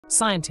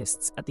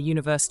Scientists at the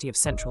University of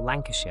Central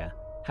Lancashire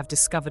have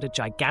discovered a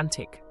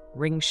gigantic,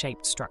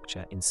 ring-shaped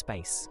structure in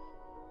space.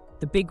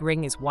 The Big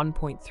Ring is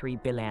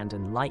 1.3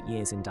 billion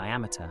light-years in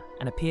diameter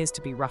and appears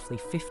to be roughly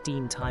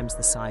 15 times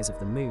the size of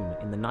the Moon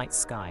in the night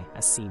sky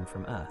as seen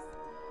from Earth.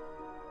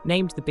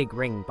 Named the Big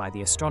Ring by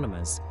the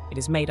astronomers, it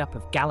is made up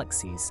of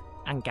galaxies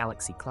and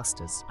galaxy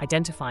clusters.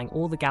 Identifying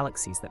all the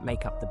galaxies that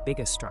make up the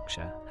bigger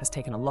structure has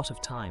taken a lot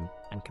of time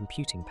and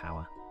computing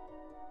power.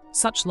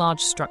 Such large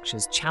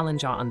structures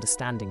challenge our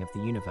understanding of the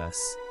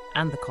universe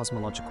and the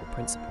cosmological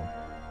principle.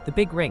 The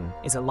Big Ring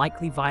is a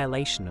likely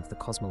violation of the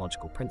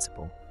cosmological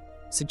principle,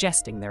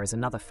 suggesting there is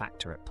another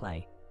factor at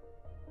play.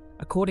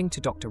 According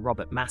to Dr.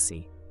 Robert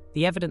Massey,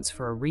 the evidence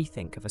for a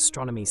rethink of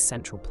astronomy's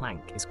central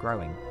plank is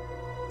growing.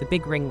 The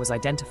Big Ring was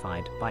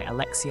identified by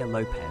Alexia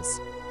Lopez,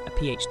 a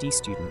PhD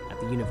student at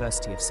the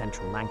University of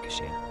Central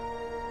Lancashire.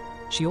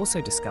 She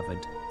also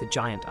discovered the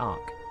giant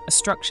arc, a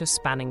structure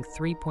spanning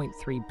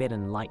 3.3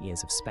 billion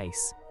light-years of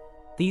space.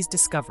 These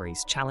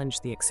discoveries challenge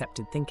the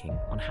accepted thinking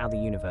on how the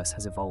universe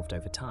has evolved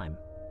over time.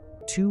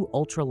 Two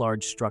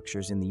ultra-large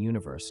structures in the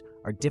universe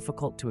are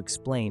difficult to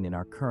explain in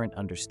our current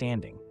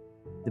understanding.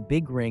 The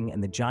Big Ring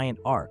and the giant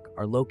arc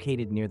are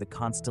located near the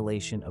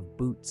constellation of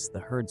Bootes the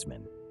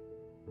herdsman.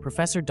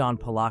 Professor Don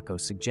Polacco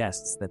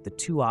suggests that the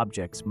two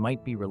objects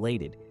might be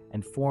related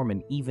and form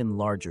an even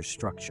larger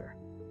structure.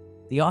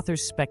 The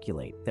authors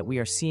speculate that we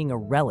are seeing a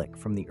relic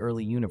from the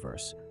early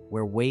universe,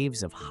 where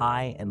waves of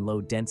high and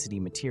low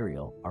density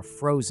material are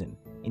frozen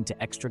into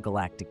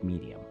extragalactic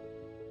medium.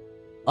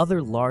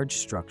 Other large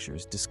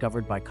structures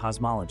discovered by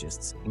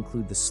cosmologists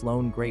include the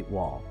Sloan Great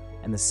Wall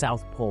and the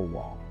South Pole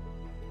Wall.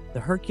 The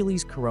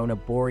Hercules Corona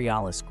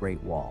Borealis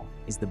Great Wall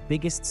is the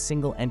biggest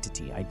single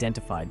entity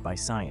identified by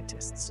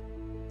scientists.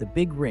 The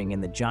Big Ring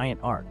and the giant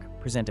arc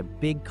present a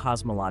big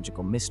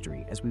cosmological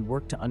mystery as we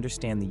work to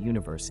understand the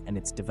universe and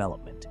its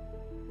development.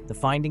 The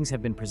findings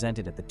have been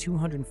presented at the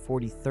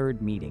 243rd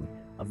meeting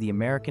of the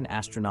American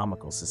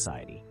Astronomical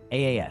Society,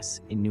 AAS,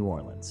 in New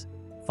Orleans.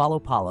 Follow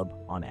Polab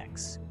on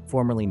X,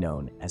 formerly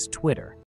known as Twitter,